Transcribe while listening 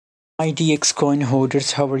Dydx coin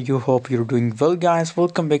holders, how are you? Hope you're doing well, guys.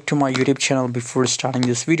 Welcome back to my YouTube channel. Before starting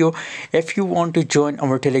this video, if you want to join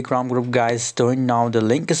our Telegram group, guys, join now. The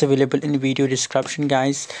link is available in video description,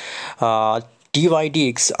 guys.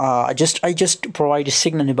 Dydx, I just provide a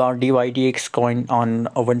signal about Dydx coin on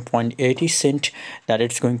a 1.80 cent that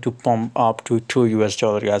it's going to pump up to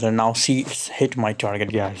 $2 guys, and now see it's hit my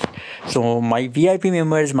target, guys. So my VIP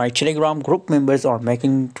members, my Telegram group members are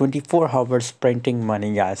making 24 hours printing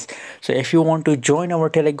money, guys. So if you want to join our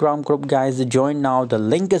Telegram group, guys, join now. The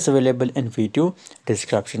link is available in video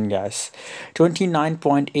description, guys.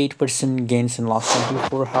 29.8% gains in last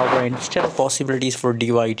 24 hours, and still possibilities for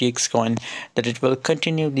Dydx coin that it will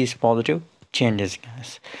continue these positive changes,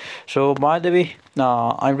 guys. So by the way,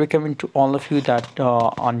 I recommend to all of you that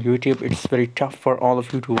on YouTube it's very tough for all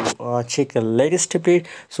of you to check the latest update.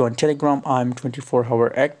 So on Telegram I'm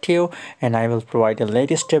 24-hour active, and I will provide the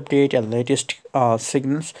latest update and latest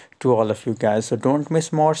signals to all of you, guys. So don't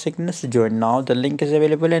miss more signals. Join now. The link is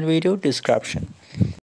available in video description.